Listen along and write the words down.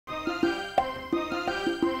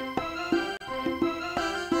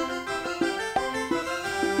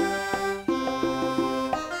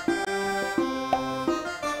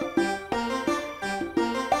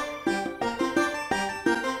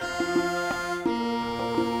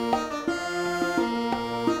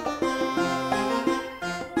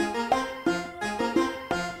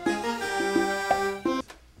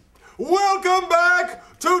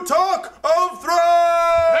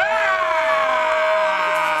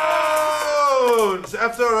Thrones,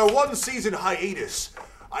 after a one-season hiatus,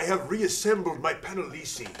 I have reassembled my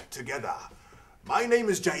Panelisi together. My name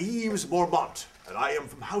is Jaemes Mormont, and I am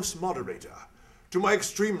from House Moderator. To my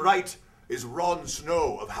extreme right is Ron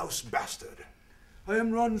Snow of House Bastard. I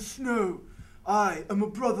am Ron Snow. I am a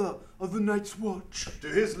brother of the Night's Watch. To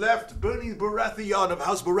his left, Bernie Baratheon of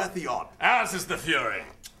House Baratheon. Ours is the Fury.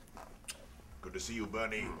 Good to see you,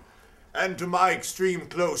 Bernie. And to my extreme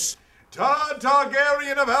close, Todd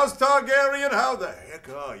Targaryen of House Targaryen. How the heck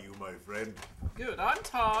are you, my friend? Good, I'm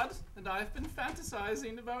Todd, and I've been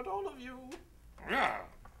fantasizing about all of you. Yeah.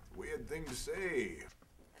 Weird thing to say.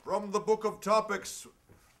 From the Book of Topics,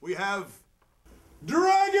 we have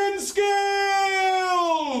Dragon Skills!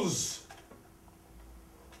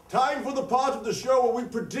 Time for the part of the show where we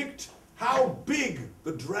predict how big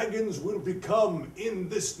the dragons will become in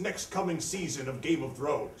this next coming season of Game of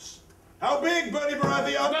Thrones. How big, Bernie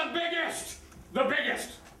Baratheon? The biggest! The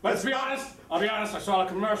biggest! Let's be honest. I'll be honest, I saw a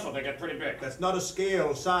commercial. They get pretty big. That's not a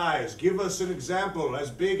scale, size. Give us an example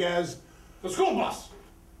as big as... The school bus!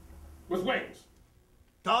 With wings.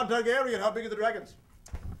 Todd Targaryen, how big are the dragons?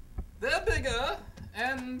 They're bigger,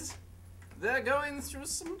 and they're going through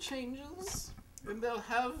some changes, and they'll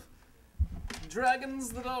have dragons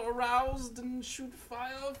that are aroused and shoot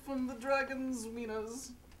fire from the dragons'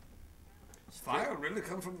 wieners. Does fire really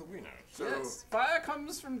come from the wiener? So... Yes, fire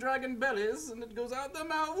comes from dragon bellies, and it goes out their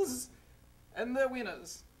mouths and their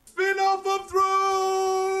wieners. Spin-off of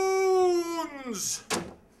Thrones!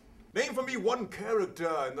 Name for me one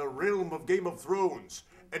character in the realm of Game of Thrones,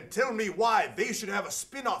 and tell me why they should have a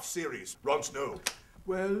spin-off series. Ron Snow.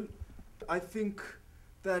 Well, I think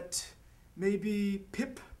that maybe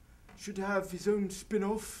Pip should have his own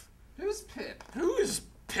spin-off. Who's Pip? Who is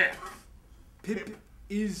Pip? Pip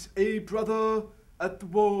is a brother at the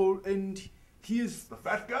wall, and he is... The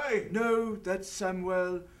fat guy? No, that's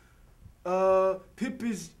Samuel. Pip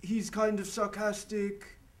he's kind of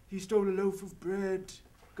sarcastic. He stole a loaf of bread,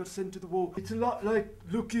 got sent to the wall. It's a lot like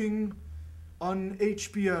looking on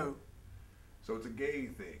HBO. So it's a gay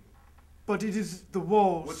thing. But it is the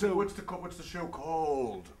wall, What's so... the show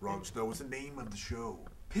called, Ron Snow? What's the name of the show?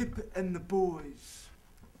 Pip and the Boys.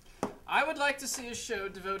 I would like to see a show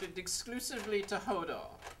devoted exclusively to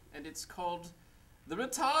Hodor, and it's called The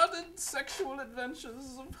Retarded Sexual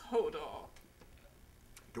Adventures of Hodor.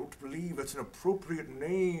 Don't believe it's an appropriate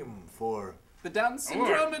name for... The Down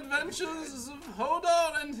Syndrome Adventures of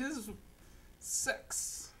Hodor and his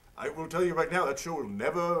sex. I will tell you right now, that show will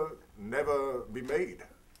never be made.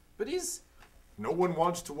 But he's... No one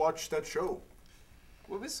wants to watch that show.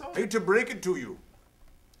 Well, we saw... Hate to break it to you.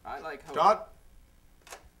 I like Hodor. Todd?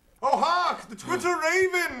 Oh, hark! The Twitter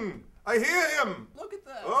Raven! I hear him! Look at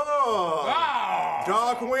that. Oh! Wow!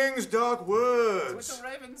 Dark wings, dark words. Twitter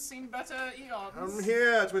Raven's seen better eons. Come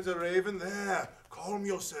here, Twitter Raven. There. Calm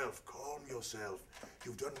yourself. Calm yourself.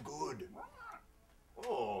 You've done good.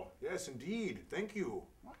 Oh, yes, indeed. Thank you.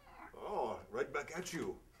 Oh, right back at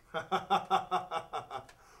you.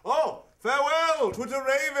 Oh, farewell, Twitter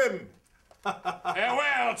Raven.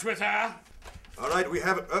 Farewell, Twitter! All right, we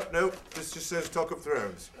have it. Oh, no, this just says Talk of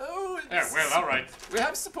Thrones. Oh, it's... Yeah, well, all right. We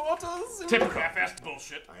have supporters. Typical half-assed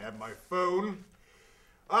bullshit. I have my phone.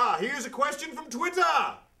 Ah, here's a question from Twitter.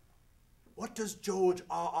 What does George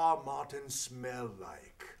R.R. Martin smell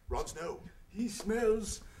like? Ron Snow. He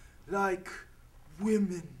smells like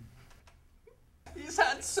women. He's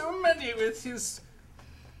had so many with his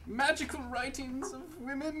magical writings of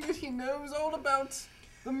women that he knows all about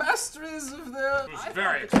the masteries of their... It was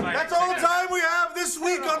very exciting. That's all the time we have this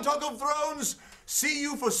week on Talk of Thrones. See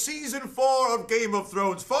you for season 4 of Game of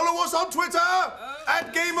Thrones. Follow us on Twitter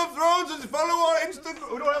at Game of Thrones and follow our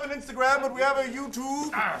Instagram. We don't have an Instagram, but we have a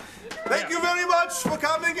YouTube. Thank you very much for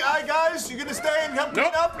coming. Hi, guys. You gonna stay and help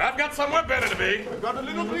clean up? I've got somewhere better to be. We've got a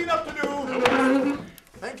little cleanup to do.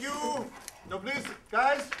 Thank you. No, please,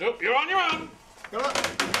 guys. Nope, you're on your own. Come on.